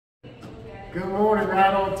Good morning.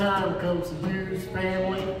 Right on time comes the Hughes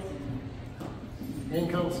family. Then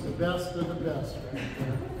comes the best of the best right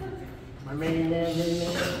there. My main man,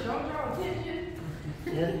 Don't draw attention.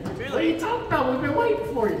 Yeah. What are you talking about? We've been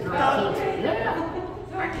waiting for you. Yeah.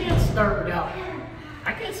 I can't start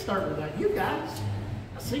without you guys.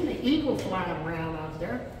 I seen the eagle flying around out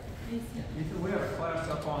there. Ethan, we have a class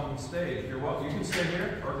up on stage. You're welcome. You can stay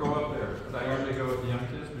here or go up there. Because I usually go with the young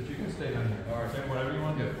kids, but you can stay down here. All right, whatever you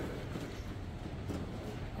want to do.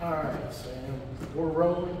 All right, Sam. We're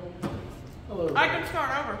rolling. Hello. I can start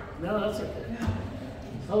over. No, that's okay.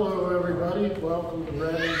 Hello, everybody. Welcome to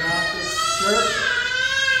Redding Baptist Church.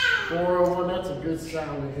 401, that's a good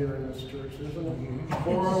sound to hear in this church, isn't it?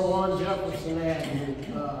 401 Jefferson Avenue.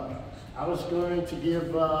 I was going to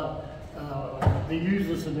give the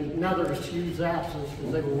users another excuse absence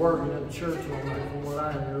because they were working at the church all night, from what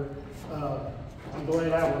I hear. I'm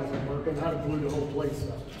glad I wasn't working. I'd have blew the whole place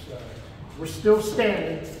up. So we're still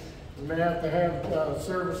standing. We may have to have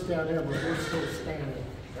service down there, but we're still standing,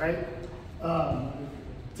 right?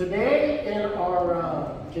 Today in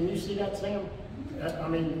our, can you see that, Sam? I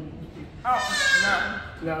mean, oh,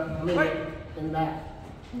 no, I mean, wait. In that.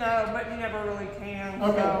 No, but you never really can.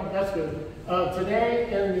 Okay, So. that's good. Today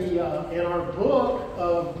in our book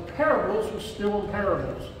of parables, we're still in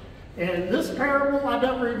parables. And this parable, I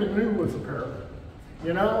never even knew was a parable.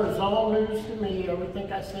 You know, it's all news to me.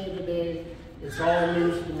 Everything I say today, it's all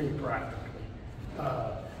news to me practically.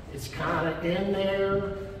 It's kind of in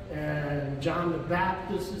there, and John the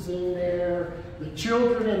Baptist is in there. The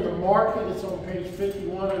children in the market is on page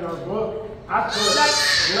 51 in our book. I put,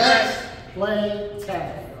 let's play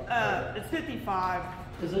tag. It's 55.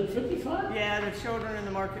 Is it 55? Yeah, the children in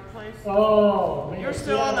the marketplace. Oh, man. You're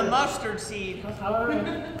still on the mustard seed. All right.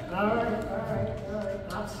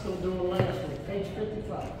 I'm still doing last one, page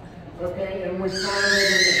 55. Okay, and we find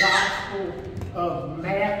it in the Gospel of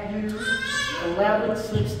Matthew 11,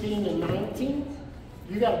 16, and 19.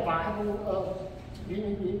 You got a Bible?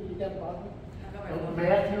 You got a Bible?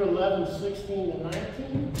 Matthew 11, 16, and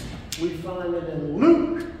 19. We find it in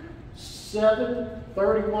Luke 7,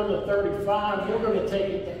 31 to 35. We're going to take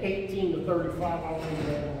it to 18 to 35. I'll leave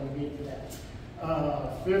that when we get to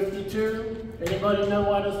that. 52. Anybody know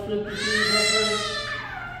why this 52 is up there?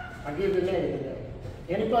 I'll give you a name today.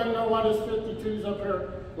 Anybody know why this 52 is up there?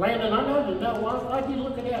 Landon, I know you know. Why'd you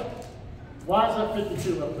look it up? Why is that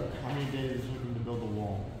 52 up there? How many days looking to build a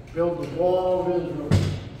wall? Build the wall of Israel.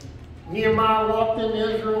 Nehemiah walked into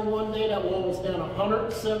Israel one day. That wall was down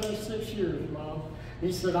 176 years, Mom.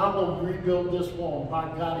 He said, I'm going to rebuild this wall. By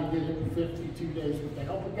God, he did it in 52 days. With the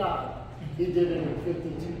help of God, he did it in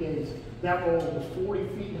 52 days. That wall was 40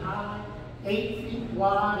 feet high, 8 feet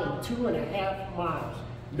wide, and 2.5 miles.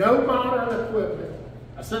 No modern equipment.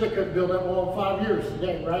 I said they couldn't build that wall in 5 years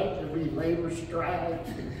today, right? There'd be labor strikes,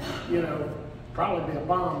 you know, probably be a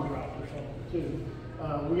bomb drop or something, too.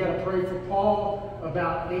 We got to pray for Paul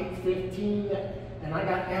about 8:15, and I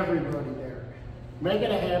got everybody there. Make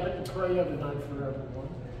it a habit to pray every night for everyone,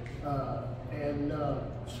 and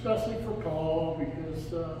especially for Paul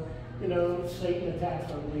because you know Satan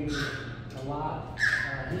attacks our leaders a lot.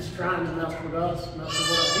 He's trying to mess with us, mess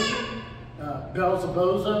with us.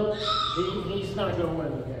 Beelzebub, he's not going to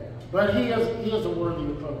win today, but he is a worthy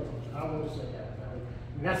opponent. I will say that,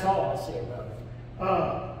 and that's all I say about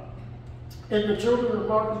it. In the children of the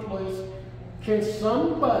marketplace, can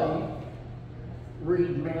somebody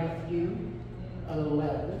read Matthew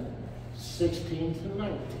 11, 16 to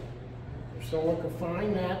 19? If someone can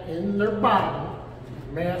find that in their Bible,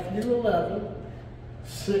 Matthew 11,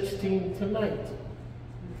 16 to 19.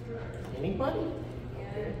 Anybody?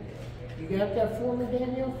 Okay. You got that for me,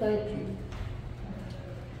 Daniel? Thank you.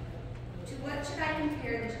 To what should I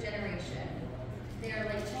compare this generation? They are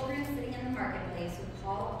like children sitting in the marketplace who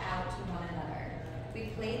call out to one another.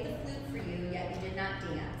 We played the flute for you, yet you did not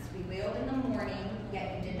dance. We wailed in the morning,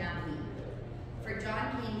 yet you did not weep. For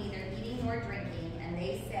John came neither eating nor drinking, and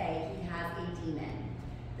they say he has a demon.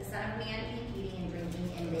 The Son of Man came eating and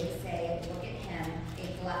drinking, and they say, look at him, a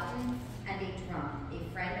glutton and a drunk,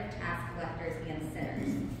 a friend of tax collectors and sinners.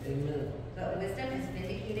 Amen. But wisdom is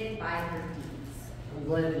vindicated by her deeds. I'm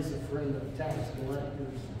glad he's a friend of tax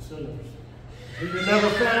collectors and sinners. He would never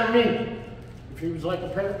found me if he was like a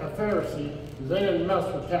Pharisee, because they didn't mess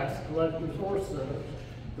with tax collectors or sinners,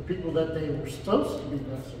 the people that they were supposed to be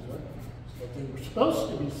messing with, that they were supposed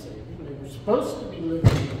to be saving, they were supposed to be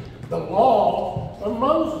living the law of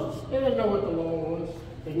Moses. They didn't know what the law was.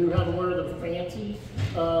 They knew how to wear the fancy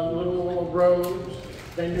little robes.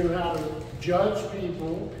 They knew how to judge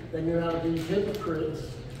people. They knew how to be hypocrites,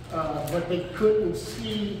 but they couldn't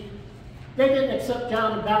see They didn't accept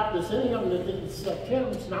John the Baptist. Any of them that didn't accept him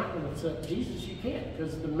is not going to accept Jesus. You can't,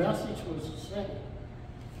 because the message was the same.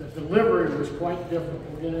 The delivery was quite different.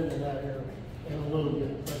 We'll get into that here in a little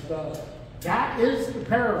bit. But that is the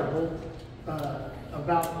parable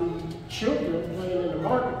about the children playing in the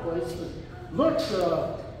marketplace. Look,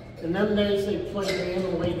 in them days they played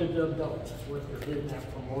animated adults. That's where they're getting that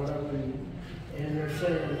from, what I read. And they're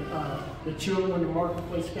saying the children in the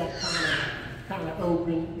marketplace got kind of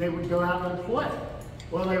open. They would go out and play.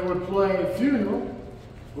 Well, they would play funeral,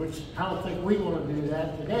 which I don't think we want to do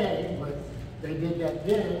that today, but they did that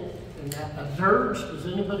then. And that a dirge, does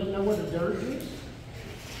anybody know what a dirge is?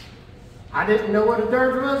 I didn't know what a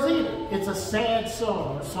dirge was either. It's a sad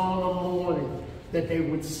song, a song of mourning that they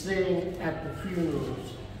would sing at the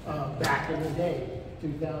funerals back in the day,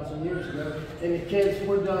 2,000 years ago. And the kids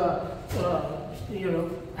would,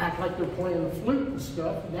 act like they're playing the flute and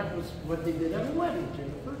stuff. And that was what they did at a wedding,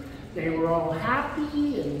 Jennifer. They were all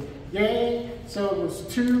happy and gay. So it was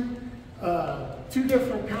two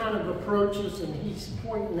different kind of approaches. And he's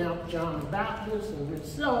pointing out John the Baptist and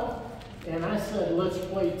himself. And I said, let's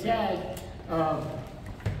play tag.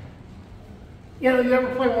 You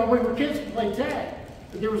ever play, when we were kids, we played tag.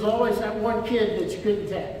 But there was always that one kid that you couldn't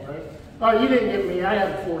tag, right? Oh, you didn't get me, I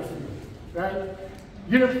had to force you, right?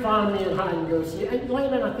 You didn't find me in hide and go seek. And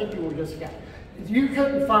Landon, I think you were this guy. You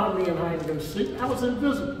couldn't find me in hide and go seek. I was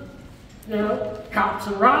invisible. Cops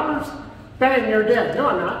and robbers, bang, you're dead. No,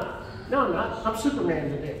 I'm not. No, I'm not. I'm Superman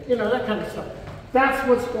today. That kind of stuff. That's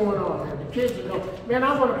what's going on here. The kids are going, man,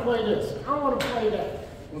 I want to play this. I want to play that.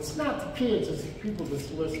 Well, it's not the kids, it's the people that's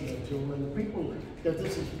listening to them. And the people that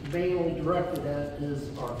this is mainly directed at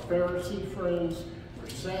is our Pharisee friends, our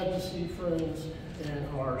Sadducee friends, and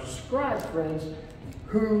our scribe friends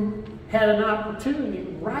who had an opportunity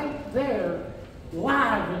right there,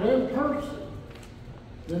 live and in person.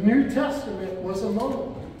 The New Testament was among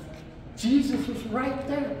them. Jesus was right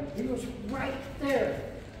there. He was right there.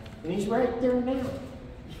 And he's right there now.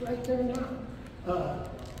 He's right there now.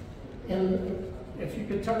 And if you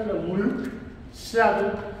could turn to Luke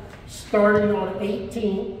 7, starting on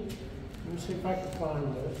 18. Let me see if I can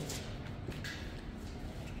find this.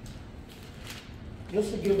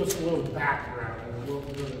 Just to give us a little background on what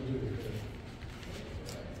we're going to do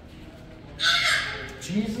here.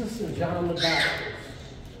 Jesus and John the Baptist.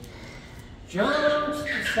 John's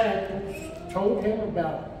disciples told him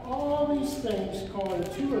about all these things, calling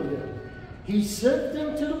two of them. He sent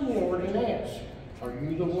them to the Lord and asked, are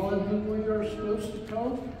you the one who we are supposed to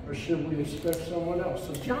come, or should we expect someone else?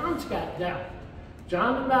 So John's got doubt.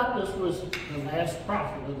 John the Baptist was the last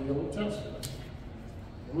prophet of the Old Testament.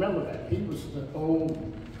 Remember that. He was the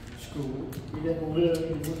old school. He didn't live.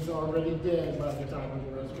 He was already dead by the time of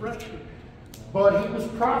the resurrection. But he was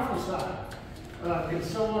prophesied. Can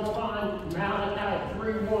someone find Malachi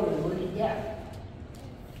 3:1 and read that?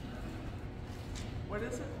 What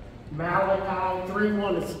is it? Malachi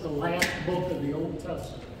 3:1. It's the last book of the Old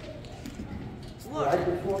Testament. Look, Right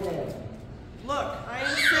before that. look, I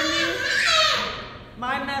am sending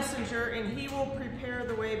my messenger, and he will prepare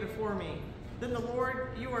the way before me. Then the Lord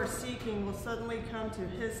you are seeking will suddenly come to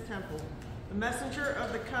his temple. The messenger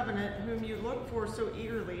of the covenant whom you look for so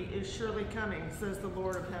eagerly is surely coming, says the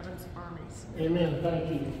Lord of heaven's armies. Amen.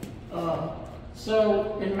 Thank you.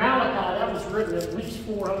 So in Malachi, that was written at least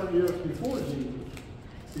 400 years before Jesus,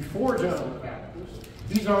 before John the Baptist.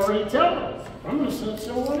 He's already telling us, I'm going to send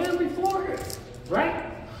someone in before him, right?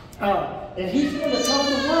 And he's going to tell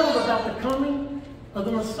the world about the coming of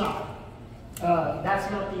the Messiah. That's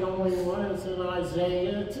not the only one. It's in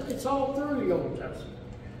Isaiah. It's all through the Old Testament.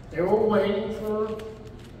 They were waiting for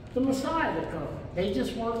the Messiah to come. They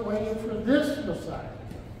just weren't waiting for this Messiah.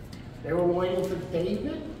 They were waiting for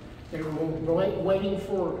David. They were waiting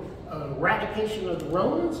for eradication of the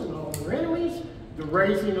Romans and all their enemies, the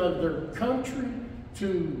raising of their country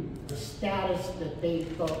to the status that they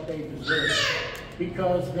thought they deserved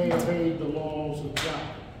because they obeyed the laws of God.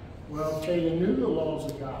 Well, if they knew the laws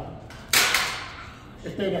of God,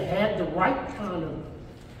 if they'd have had the right kind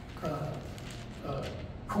of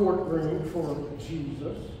courtroom for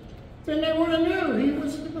Jesus, then they would have knew he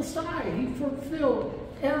was the Messiah. He fulfilled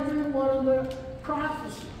every one of the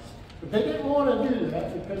prophecies. But they didn't want to do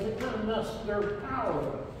that because it kind of messed their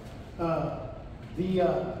power up.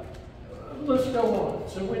 Let's go on.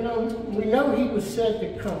 So we know he was said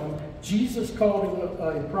to come. Jesus called him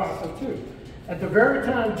a prophet too. At the very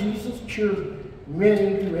time Jesus cured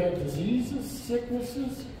many who had diseases,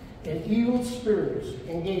 sicknesses, and evil spirits,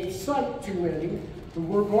 and gave sight to many who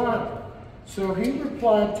were blind. So he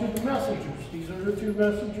replied to the messengers. These are the two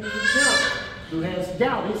messengers of John. who has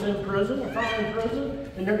doubt. He's in prison, if I'm in prison,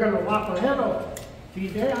 and they're going to lock my head off.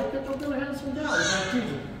 Today, I think I'm going to have some doubt about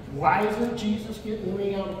Jesus. Why isn't Jesus getting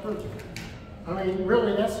me out of prison? I mean,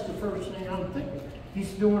 really, that's the first thing I'm thinking.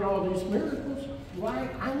 He's doing all these miracles. Why?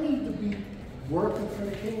 I need to be working for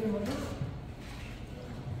the kingdom of God.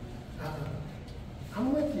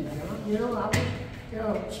 I'm with you, John. You know, I was, you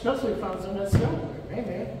know, especially if I was in that cell with him. Hey,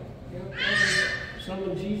 man, you know, some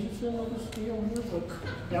of Jesus in on this deal here, but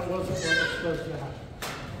that wasn't what was supposed to happen.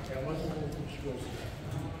 That wasn't what was supposed to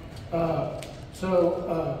happen.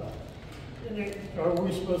 Are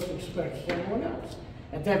we supposed to expect someone else?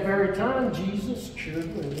 At that very time, Jesus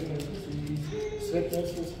cured women of disease,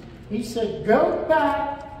 sicknesses. He said, go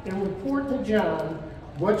back and report to John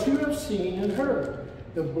what you have seen and heard.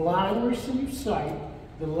 The blind receive sight,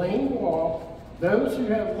 the lame walk, those who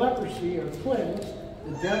have leprosy are cleansed,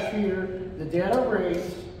 the deaf hear, the dead are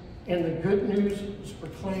raised, and the good news is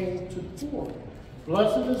proclaimed to the poor.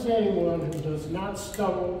 Blessed is anyone who does not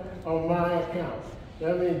stumble on my account.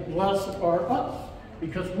 That means blessed are us,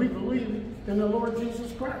 because we believe in the Lord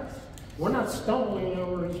Jesus Christ. We're not stumbling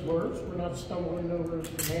over his words. We're not stumbling over his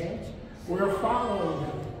commands. We're following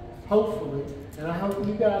him, hopefully. And I hope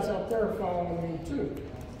you guys out there are following me too.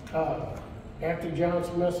 After John's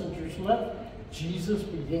messengers left, Jesus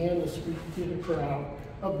began to speak to the crowd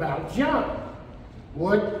about John.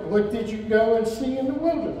 What did you go and see in the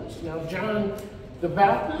wilderness? Now, John the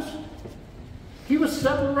Baptist, he was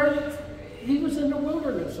separated. He was in the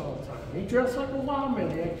wilderness all the time. He dressed like a wild man.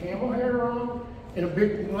 He had camel hair on and a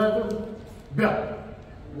big leather belt.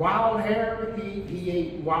 Wild hair, he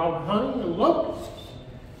ate wild honey and locusts.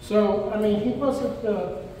 So, I mean, he wasn't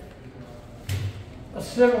a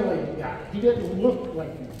assimilated guy. He didn't look like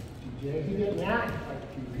you, DJ. He didn't act like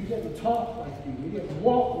you. He didn't talk like you. He didn't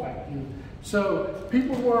walk like you. So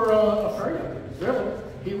people were afraid of him, really.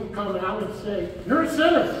 He would come out and say, you're a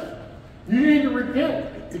sinner. You need to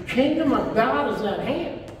repent. The kingdom of God is at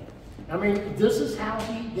hand. I mean, this is how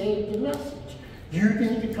he gave the message. You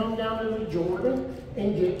need to come down to the Jordan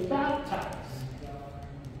and get baptized.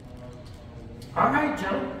 All right,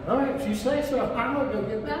 John. All right, if you say so, I'm going to go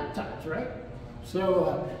get baptized, right?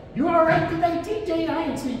 So, you all right today, TJ? I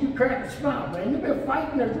didn't see you crack a smile, man. You've been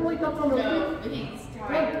fighting there. You wake up on the No, he's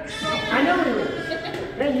tired. I know you is.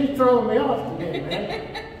 Man, you're throwing me off today,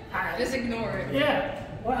 man. Just ignore it. Yeah.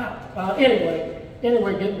 Wow. Anyway,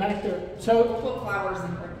 getting back there. So, Put flowers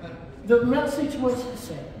in front of him. the message was the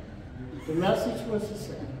same. The message was the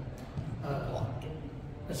same.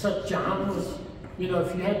 Except John was, you know,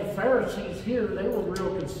 if you had the Pharisees here, they were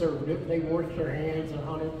real conservative. They worked their hands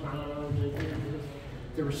 100 times.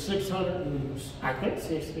 There were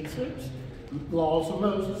 666 laws of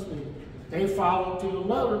Moses. They followed to the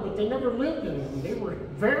letter, but they never lived in them. They were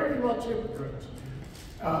very much hypocrites.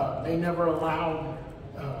 They never allowed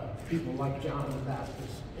people like John the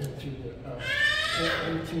Baptist into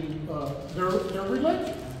their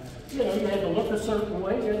religion. You know, you had to look a certain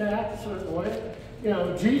way, you had to act a certain way. You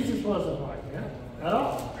know, Jesus wasn't like that at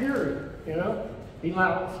all, period. You know, he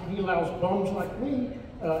allows bums like me,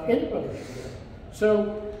 anybody to do.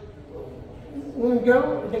 So, when they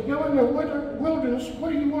go in the wilderness,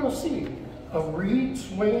 what do you want to see? A reed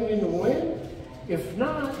swaying in the wind? If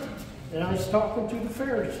not, and I was talking to the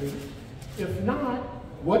Pharisees, if not,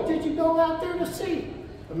 what did you go out there to see?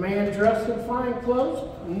 A man dressed in fine clothes?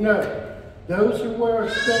 No. Those who wear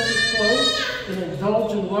expensive clothes and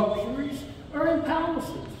indulge in luxuries are in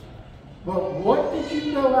palaces. But what did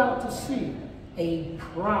you go out to see? A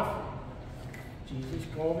prophet. Jesus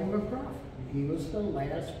called him a prophet. He was the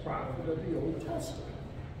last prophet of the Old Testament.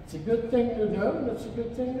 It's a good thing to know, and it's a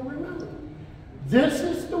good thing to remember. This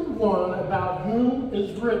is the one about whom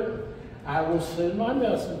is written, I will send my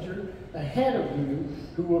messenger ahead of you,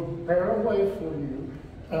 who will prepare a way for you,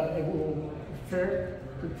 and will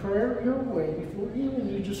prepare your way before you.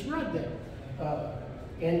 And you just read that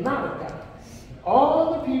in Malachi.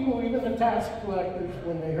 All the people, even the tax collectors,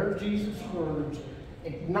 when they heard Jesus' words,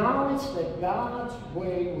 acknowledged that God's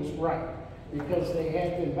way was right, because they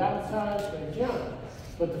had been baptized by John.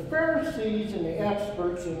 But the Pharisees and the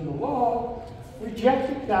experts in the law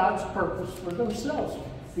rejected God's purpose for themselves,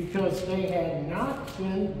 because they had not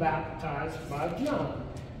been baptized by John.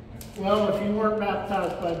 Well, if you weren't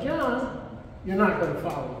baptized by John, you're not going to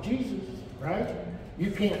follow Jesus, right?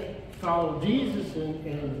 You can't follow Jesus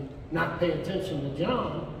and not pay attention to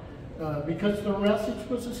John, because the message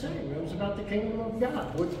was the same. It was about the kingdom of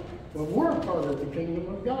God. Well, we're a part of the kingdom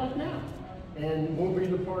of God now, and we'll be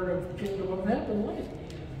the part of the kingdom of heaven later.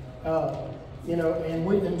 You know,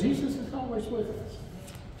 and Jesus is always with us.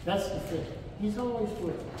 That's the thing. He's always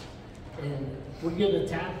with us. And we get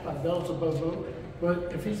attacked by Beelzebub,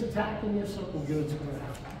 but if he's attacking you, something good's going to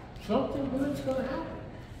happen. Something good's going to happen.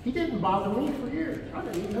 He didn't bother me for years. I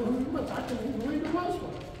didn't even know who he was. I didn't even believe he was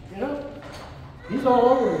one. You know? He's all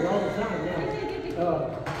over me all the time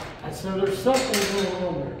now. And so there's something going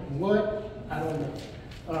on there. What? I don't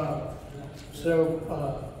know.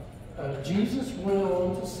 Jesus went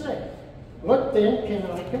on to say, what then can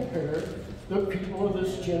I compare the people of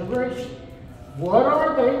this generation? What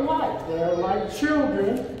are they like? They are like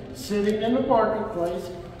children sitting in the marketplace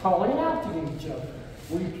calling out to each other.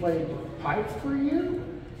 We played pipes for you,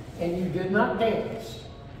 and you did not dance.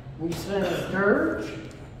 We sang a dirge,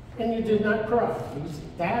 and you did not cry.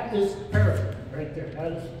 That is parable right there.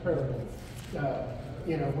 That is parable.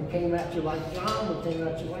 You know, we came at you like John, we came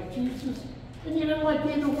at you like Jesus, and you didn't like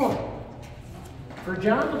either one. For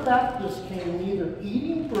John the Baptist came neither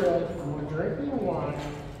eating bread nor drinking wine,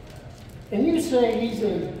 and you say he's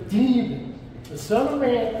a demon. The Son of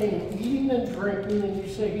Man came eating and drinking, and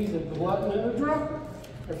you say he's a glutton and a drunkard,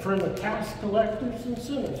 a friend of tax collectors and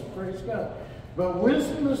sinners. Praise God. But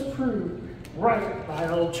wisdom is proved right by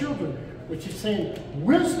all children, which is saying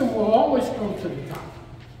wisdom will always come to the top.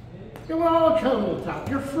 It will always come to the top.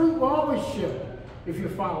 Your fruit will always show if you're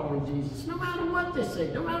following Jesus, no matter what they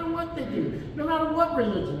say, no matter what they do, no matter what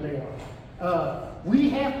religion they are. We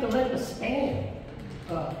have to make a stand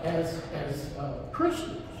as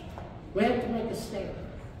Christians. We have to make a stand.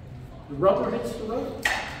 The rubber hits the road.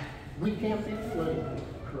 We can't be politically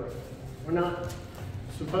correct. We're not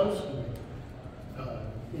supposed to be.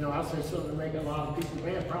 You know, I say something to make a lot of people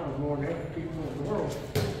mad, probably more than other people in the world.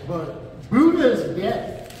 But Buddha is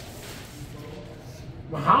dead.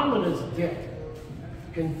 Muhammad is dead.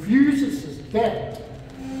 Confucius is dead.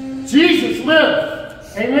 Jesus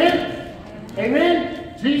lives. Amen?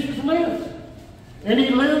 Amen? Jesus lives. And he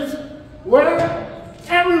lives where?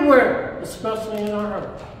 Everywhere. Especially in our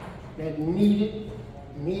heart. That needed.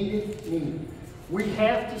 We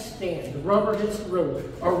have to stand. The rubber hits the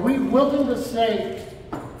road. Are we willing to say,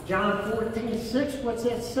 John 14:6, what's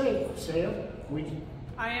that say? Sam?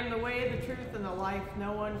 I am the way, the truth, and the life.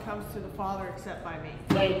 No one comes to the Father except by me.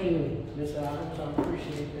 Thank you, Miss Adams. I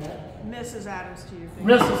appreciate that. Mrs. Adams to you.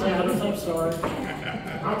 Mrs. Adams, I'm sorry.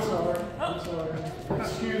 I'm sorry.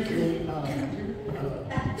 Excuse me,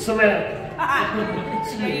 Samantha.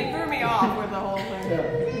 Yeah, you threw me off with the whole thing.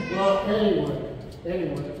 Yeah. Well,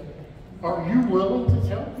 anyway, are you willing to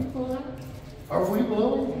tell people that? Are we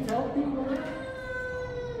willing to tell people that?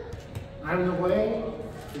 I'm the way,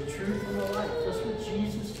 the truth, and the life. That's what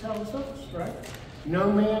Jesus tells us, right?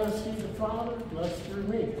 No man has seen the Father unless through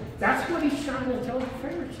me. That's what he's trying to tell the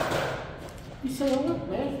Pharisees. He's saying, look,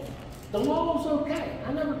 man, the law is okay.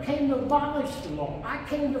 I never came to abolish the law. I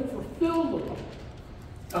came to fulfill the law.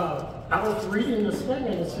 I was reading this thing,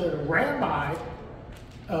 and it said a rabbi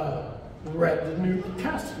read the New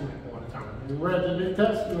Testament one time. He read the New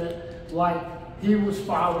Testament like he was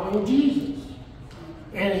following Jesus.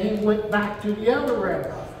 And he went back to the other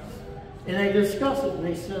rabbis. And they discussed it, and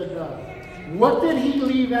they said, what did he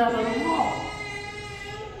leave out of the law?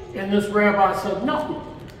 And this rabbi said, nothing.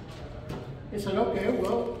 He said, okay,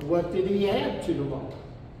 well, what did he add to the law?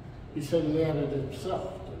 He said he added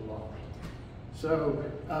himself to the law. So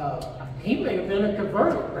he may have been a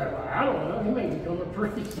converted rabbi. I don't know. He may become a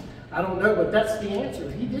priest. I don't know, but that's the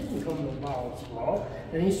answer. He didn't come to abolish the law.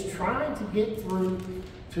 And he's trying to get through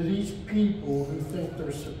to these people who think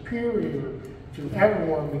they're superior to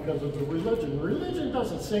everyone because of the religion. Religion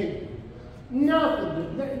doesn't save you.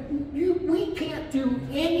 Nothing. We can't do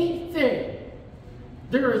anything.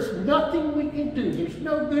 There is nothing we can do. There's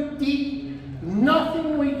no good deed,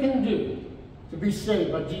 nothing we can do to be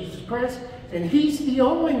saved by Jesus Christ. And he's the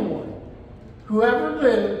only one who ever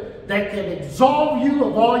lived that can absolve you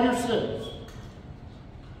of all your sins.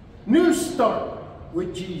 New start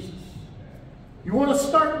with Jesus. You want to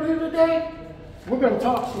start new today? We're going to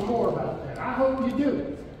talk some more about that. I hope you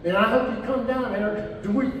do. And I hope you come down there.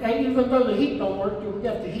 Even though the heat don't work, do we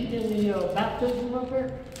got the heat in the baptism up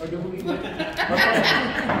there? Or do we? Okay.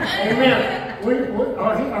 Amen.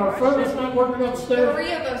 Our furnace not working upstairs.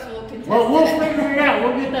 3 of us will contest. Well, we'll figure it out.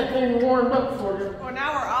 We'll get that thing warmed up for you. Well,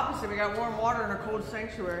 now we're opposite. We got warm water in a cold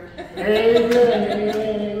sanctuary. Amen.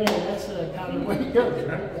 That's kind of the way it goes,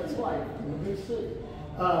 right? That's life. We'll see.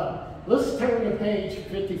 Let's turn to page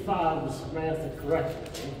 55 with Samantha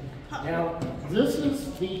corrected. Now, this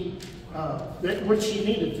is the, which she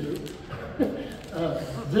needed to.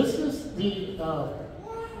 This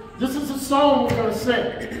is a song we're going to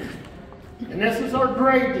sing. And this is our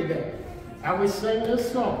grade today. How we sing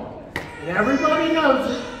this song. And everybody knows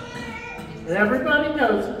it.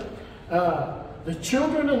 the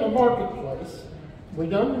children in the marketplace, we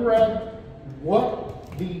done read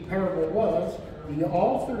what the parable was. The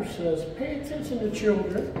author says, pay attention to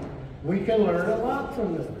children. We can learn a lot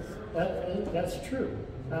from them. That's true.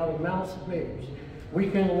 Out of the mouths of babes. We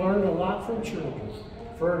can learn a lot from children.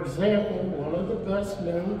 For example, one of the best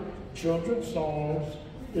known children's songs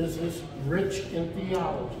is this Rich in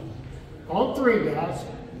Theology. On three, guys.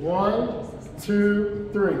 1, 2,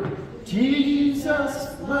 3.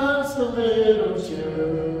 Jesus loves the little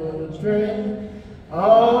children,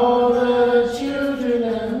 all the children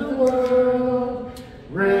in the world.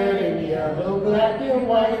 Red and yellow, black and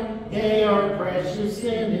white, they are precious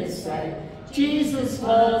in His sight. Jesus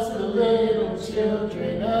loves the little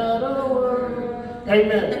children of the world.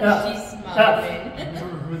 Amen. She's smiling.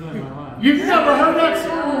 You've never heard that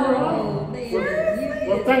song? Seriously?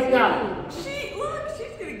 Well, thank God. She's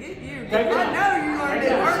gonna get you. Thank I God. know you learned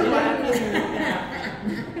it hard way.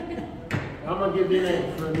 I'm going to give you a name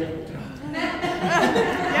for a minute.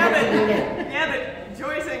 Yeah, but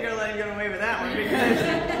Joyce ain't gonna let you get away with that one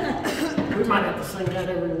because We might have to sing that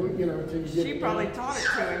every week, you know, until you get she it probably down. taught it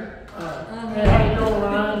to him. Hey, how you doing,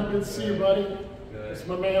 Ryan? Good to see you, buddy. It's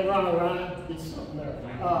my man, Ryan. He's something there.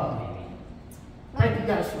 Thank you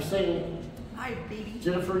guys for singing. Hi, baby.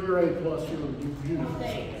 Jennifer, you're A+. You're beautiful.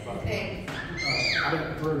 Thanks. I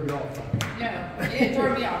didn't throw you off. No, you didn't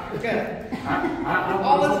throw me off. You're good. I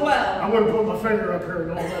All is well. I wouldn't put my finger up here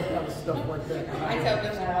and all that kind of stuff like that. I tell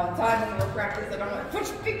them that all the time when we're practicing. I'm like, put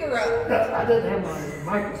your finger up. I didn't have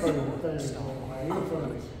my microphone thing on my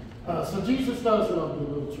earphones. So Jesus does love the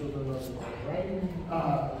little children of the world,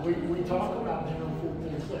 right? We talk about John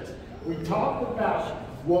 14:6. We talk about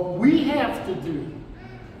what we have to do,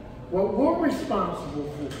 what we're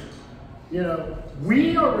responsible for. You know,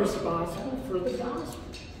 we are responsible for the gospel.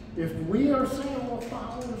 If we are saying we're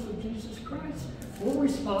followers of Jesus Christ, we're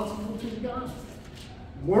responsible to the gospel.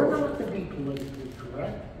 We're not to be politically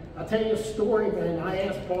correct. I'll tell you a story, man. I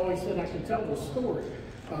asked Paul, he said I can tell the story.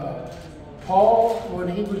 Paul, when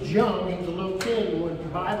he was young, he was a little kid, he went to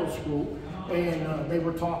Bible school, and they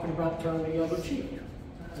were talking about turning the other cheek.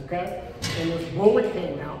 Okay? And this bully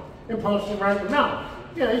came out and punched him right in the mouth.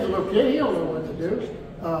 Yeah, he's a little kid, he don't know what to do.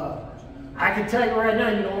 I can tell you right now,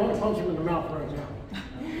 you don't want to punch him in the mouth right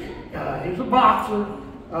now. He's a boxer,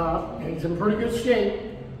 he's in pretty good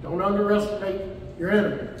shape. Don't underestimate your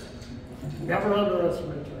enemy. Never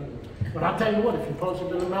underestimate your enemy. But I'll tell you what, if you punch him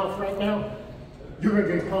in the mouth right now, you're going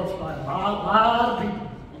to get punched by a lot of people.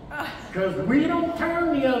 Because we don't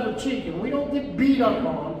turn the other cheek and we don't get beat up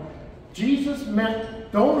on. Jesus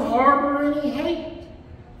meant don't harbor any hate.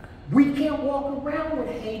 We can't walk around with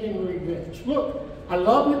hate and revenge. Look, I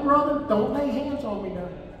love you, brother. Don't lay hands on me now.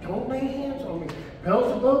 Don't lay hands on me.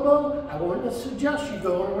 Beelzebub, I wouldn't suggest you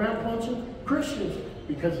going around punching Christians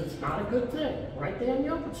because it's not a good thing. Right,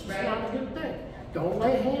 Daniel? It's just not a good thing. Don't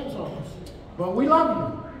lay hands on us. But we love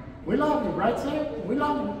you. We love you, right, Sam? We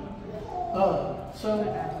love you.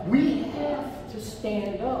 So we have to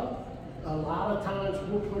stand up. A lot of times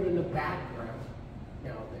we're put in the background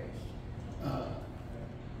nowadays.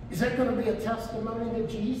 Is that going to be a testimony to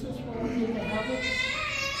Jesus when we get to heaven?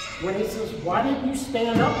 When he says, why didn't you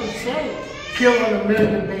stand up and say, killing 1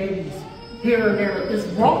 million babies here and there is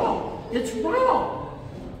wrong? It's wrong.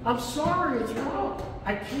 I'm sorry, it's wrong.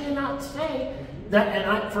 I cannot say that,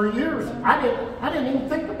 and for years, I didn't even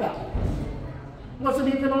think about it. It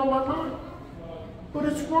wasn't even on my mind. But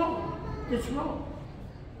it's wrong. It's wrong.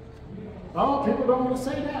 Oh, people don't want to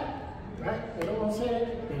say that. Right? They don't want to say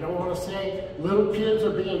it. They don't want to say little kids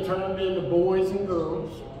are being turned into boys and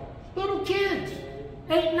girls. Little kids,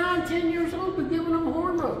 8, 9, 10 years old, they're giving them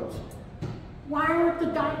hormones. Why aren't the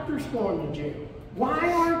doctors going to jail?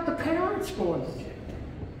 Why aren't the parents going to jail?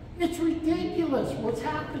 It's ridiculous what's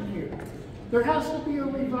happened here. There has to be a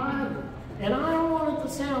revival. And I don't want it to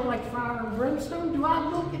sound like fire and brimstone. Do I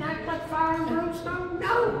look and act like fire and brimstone?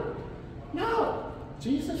 No. No.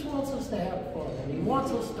 Jesus wants us to have fun, and he wants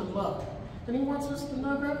us to love, and he wants us to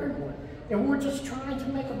love everyone. And we're just trying to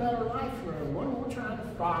make a better life for everyone. We're trying to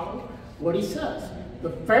follow what he says. The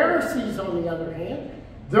Pharisees, on the other hand,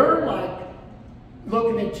 they're like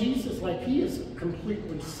looking at Jesus like he is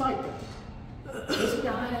completely psycho. This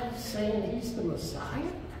guy is saying he's the Messiah?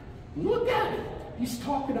 Look at it. He's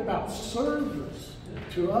talking about service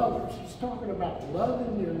to others. He's talking about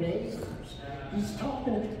loving your neighbors. He's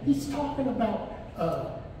talking about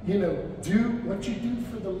do what you do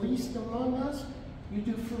for the least among us, you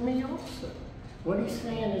do for me also. What he's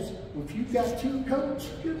saying is, if you've got 2 coats,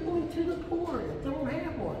 you're going to the poor that don't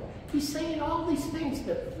have one. He's saying all these things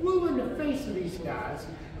that flew in the face of these guys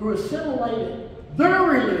who assimilated their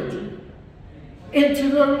religion into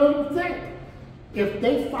their little thing. if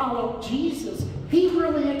they follow Jesus, he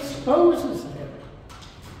really exposes them.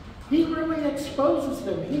 He really exposes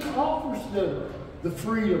them. He offers them the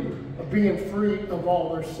freedom of being free of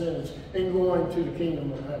all their sins and going to the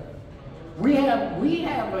kingdom of heaven. We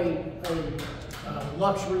have a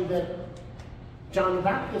luxury that John the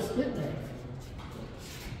Baptist didn't have.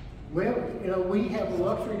 Well, we have a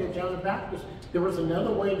luxury that John the Baptist, there was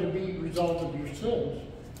another way to be resolved of your sins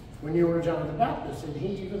when you were John the Baptist, and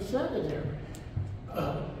he even said it there.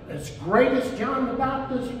 As great as John the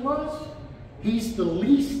Baptist was, he's the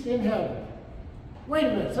least in heaven. Wait a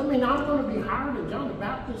minute, I mean, I'm going to be higher than John the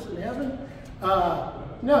Baptist in heaven?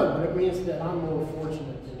 No, but it means that I'm more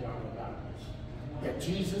fortunate than John the Baptist. That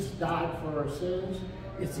Jesus died for our sins.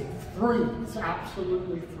 It's free. It's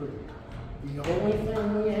absolutely free. The only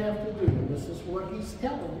thing we have to do, and this is what he's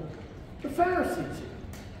telling the Pharisees,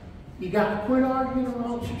 you got to quit arguing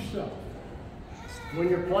amongst yourself. When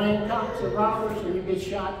you're playing cops or robbers and you get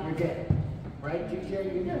shot, you're dead. Right,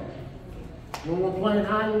 TJ? You're dead. When we're playing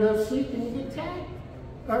hide and go seek and you get tagged,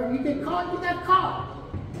 or you get caught, you got caught.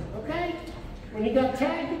 Okay? When you got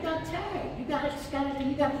tagged, you got tagged. You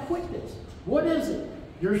got to quit this. What is it?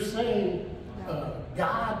 You're saying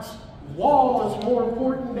God's law is more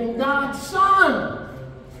important than God's Son.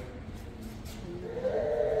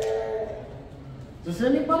 Does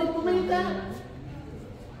anybody believe that?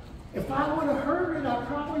 If I would have heard it, I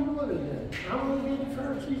probably would have done. I would have given the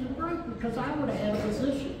Pharisees a break because I would have had a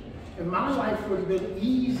position. And my life would have been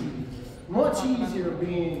easy, much easier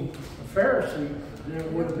being a Pharisee than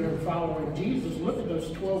it would have been following Jesus. Look at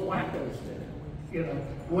those 12 wackos that,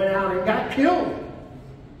 went out and got killed.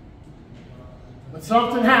 But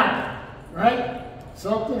something happened, right?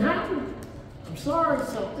 Something happened. I'm sorry,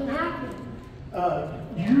 something happened.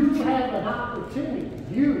 You have an opportunity,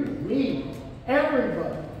 you, me,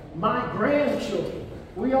 everybody, my grandchildren,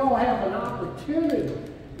 we all have an opportunity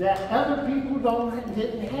that other people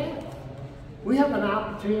didn't have. We have an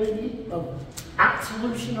opportunity of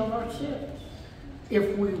absolution of our sins.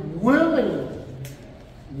 If we willingly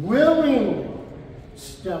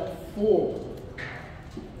step forward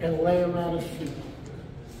and lay them at his feet.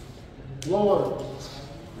 Lord,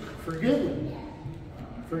 forgive me.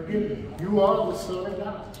 Forgive me. You are the Son of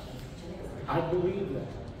God. I believe that.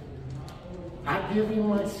 I give you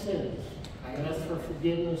my sins. I ask for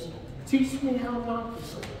forgiveness. Teach me how not to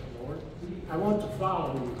sin, Lord. I want to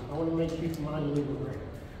follow you. I want to make you my liberator.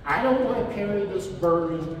 I don't want to carry this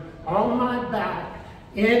burden on my back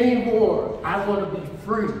anymore. I want to be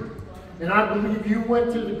free. And I believe you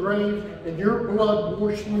went to the grave and your blood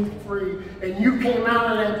washed me free. And you came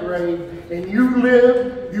out of that grave and you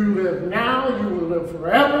live. You live now. You will live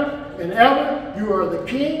forever and ever. You are the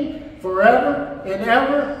King forever and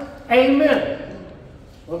ever. Amen.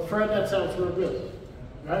 Well, Fred, that sounds real good,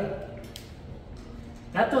 right?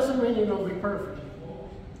 That doesn't mean you're going to be perfect.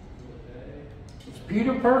 Was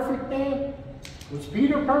Peter perfect, Dan? Was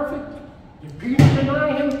Peter perfect? Did Peter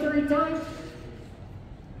deny him 3 times?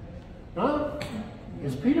 Huh?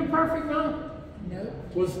 Is Peter perfect now? Nope.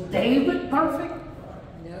 Was David perfect?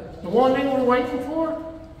 Nope. The one they were waiting for?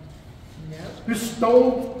 Nope. Who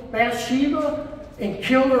stole Bathsheba and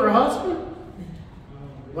killed her husband?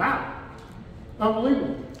 Wow.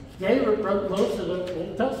 Unbelievable. David wrote most of the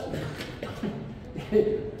Old Testament.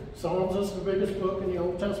 Psalms is the biggest book in the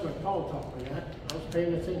Old Testament. Paul taught me that. I was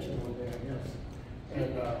paying attention one day, I guess.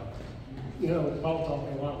 And, Paul taught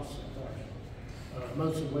me a lot of stuff.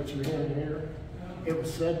 Most of what you're hearing here, it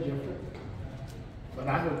was said different. But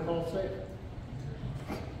I heard Paul say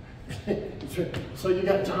it. So you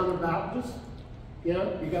got John the Baptist, you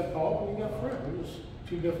got Paul, and you got Fred. We're just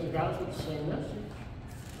 2 different guys with the same message.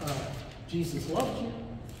 Jesus loves you,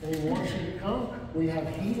 and he wants you to come. We have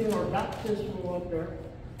heat in our baptism up there.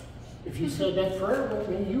 If you said that prayer with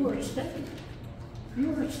me, you are saved.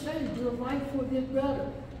 You are saved. Your life will get better.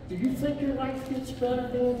 Do you think your life gets better,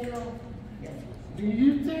 Danielle? Yes. Do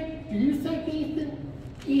you think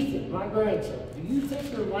Ethan, my grandson, do you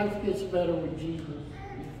think your life gets better with Jesus?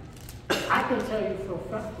 I can tell you for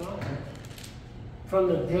a fact, from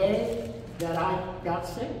the day that I got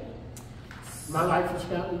saved, my life has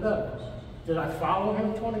gotten better. Did I follow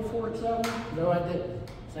him 24/7? No, I didn't.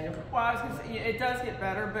 Sam? Well, I was going to say, it does get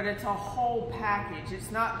better, but it's a whole package. It's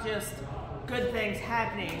not just good things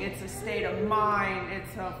happening. It's a state of mind.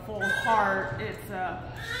 It's a full heart. It's an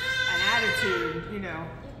attitude,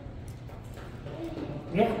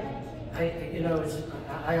 Yeah.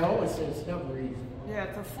 I always say it's never easy. Yeah,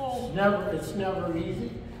 it's a full... It's never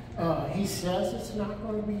easy. He says it's not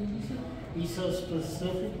going to be easy. He says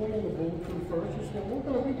specifically in the bulletin verses that we're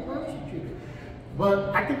going to be persecuted.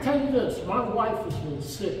 But I can tell you this, my wife has been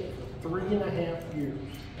sick 3.5 years.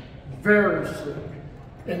 Very sick.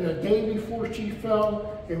 And the day before she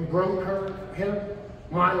fell and broke her hip,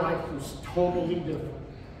 my life was totally different.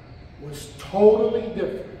 Was totally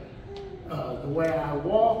different. The way I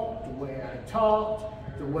walked, the way I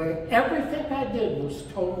talked, the way everything I did was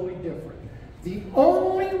totally different. The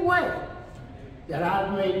only way that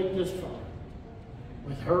I've made it this far,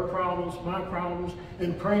 with her problems, my problems,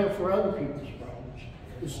 and praying for other people's problems,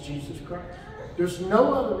 is Jesus Christ. There's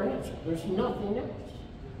no other answer. There's nothing else.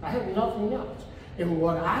 I have nothing else. And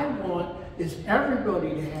what I want is everybody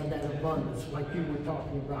to have that abundance, like you were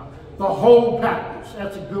talking about. The whole package.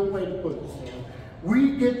 That's a good way to put it, Sam.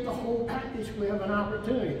 We get the whole package. We have an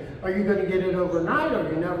opportunity. Are you going to get it overnight? Are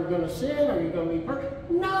you never going to sin? Are you going to be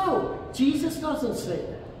perfect? No. Jesus doesn't say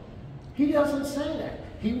that. He doesn't say that.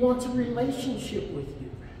 He wants a relationship with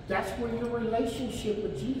you. That's where your relationship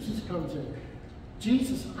with Jesus comes in.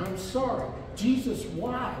 Jesus, I'm sorry. Jesus,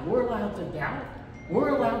 why? We're allowed to doubt. We're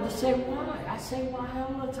allowed to say why. I say why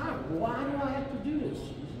all the time. Why do I have to do this,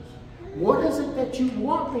 Jesus? What is it that you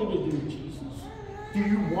want me to do, Jesus? Do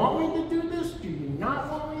you want me to do this? Do you not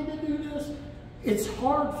want me to do this? It's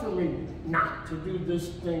hard for me not to do this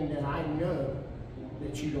thing that I know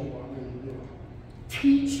that you don't want me to do.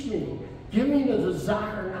 Teach me. Give me the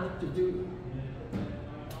desire not to do it.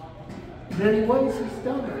 In many ways, he's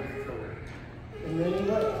done that for me. In many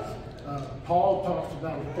ways. Paul talks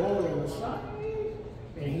about a thorn in the side.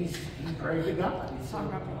 And he prayed to God.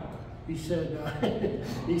 He said,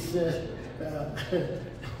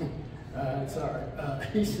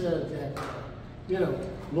 that, you know,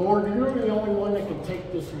 Lord, you're the only one that can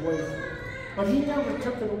take this away from me. But he never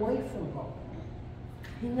took it away from Paul.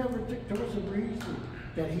 He never took, there was a reason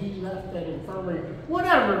that he left that infirmity.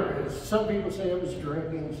 Whatever it is. Some people say it was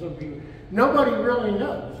drinking, some people, nobody really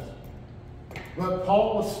knows. But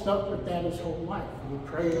Paul was stuck with that his whole life. He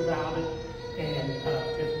prayed about it. And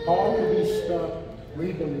if Paul can be stuck,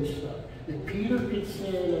 we can be stuck. If Peter could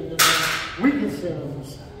sin and deny, we can sin and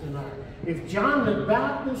deny. If John the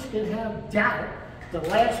Baptist can have doubt, the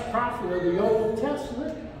last prophet of the Old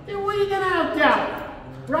Testament, then we can have doubt.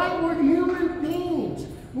 Right? We're human beings.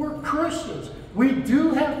 We're Christians. We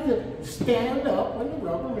do have to stand up when the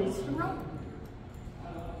rubber meets the road.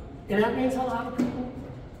 And that means a lot of people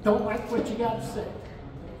don't like what you got to say.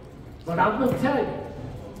 But I'm going to tell you,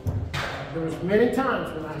 there was many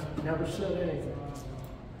times when I never said anything.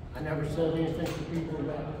 I never said anything to people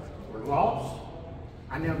that were lost.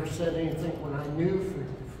 I never said anything when I knew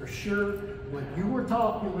for sure what you were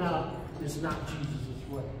talking about is not Jesus'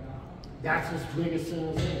 way. That's as big a sin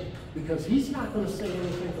as any. Because he's not going to say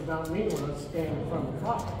anything about me when I stand in front of the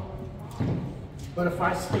Father. But if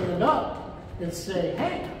I stand up and say,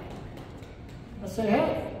 hey,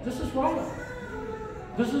 this is wrong.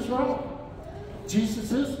 This is wrong.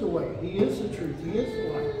 Jesus is the way. He is the truth. He is the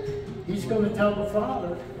light. He's going to tell the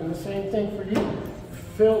Father, and the same thing for you.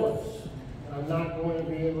 Phyllis, I'm not going to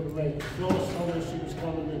be able to make it. Phyllis told me she was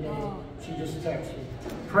coming today. She just texted me.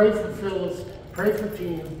 Pray for Phyllis. Pray for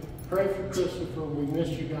Tina. Pray for Christopher. We miss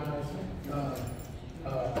you guys.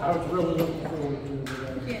 I was really looking forward to it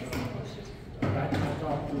today. I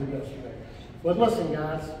talked to her yesterday. But listen,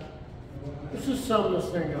 guys. Let's just sum this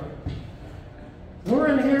thing up. We're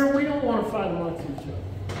in here, we don't want to fight amongst each other.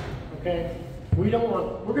 Okay? We're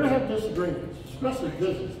going to have disagreements, especially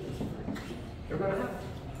business disagreements. They're going to happen.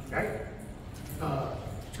 Right?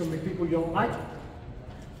 It's going to be people you don't like.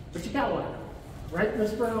 But you got to like them. Right,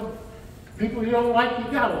 Miss Brown? People you don't like,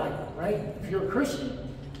 you got to like them. Right? If you're a Christian.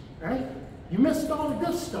 Right? You missed all the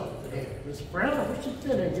good stuff today. Miss Brown, I wish you'd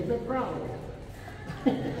been there. You've been proud of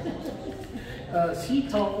her. She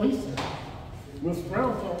taught Lisa. Miss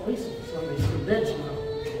Brown taught Lisa Sunday school, did she know?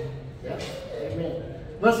 Yes, amen.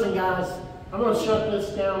 Listen, guys, I'm going to shut this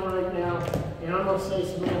down right now, and I'm going to say,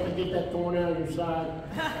 Samantha, get that thorn out of your side.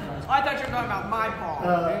 I thought you were talking about my paw.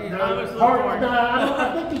 I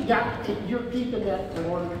think you're keeping that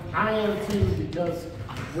thorn. I am too, because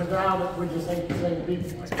without it, we just ain't the same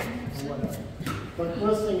people. Or whatever. But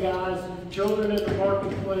listen, guys, children in the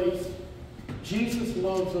marketplace, Jesus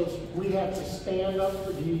loves us. We have to stand up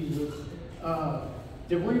for Jesus.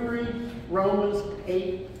 Did we read Romans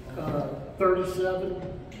 8, 37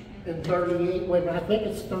 and 38? Wait a minute, I think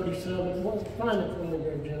it's 37. Well, find it for me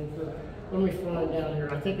there, Jennifer. Let me find out here.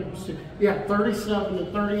 I think it was, 37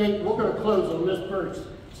 and 38. We're going to close on this verse,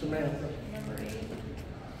 Samantha.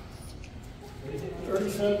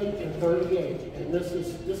 37 and 38. And this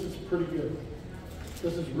is pretty good.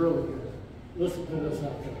 This is really good. Listen to this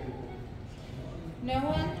out there, people.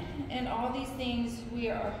 Know in all these things that we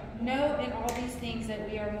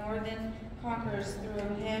are more than conquerors through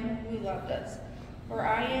him who loved us. For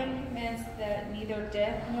I am convinced that neither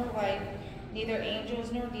death nor life, neither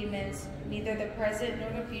angels nor demons, neither the present nor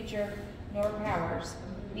the future, nor powers,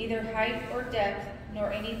 neither height or depth, nor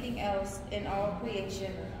anything else in all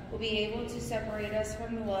creation will be able to separate us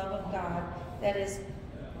from the love of God that is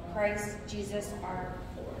Christ Jesus our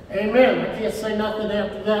Lord. Amen. I can't say nothing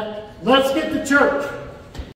after that. Let's get to church.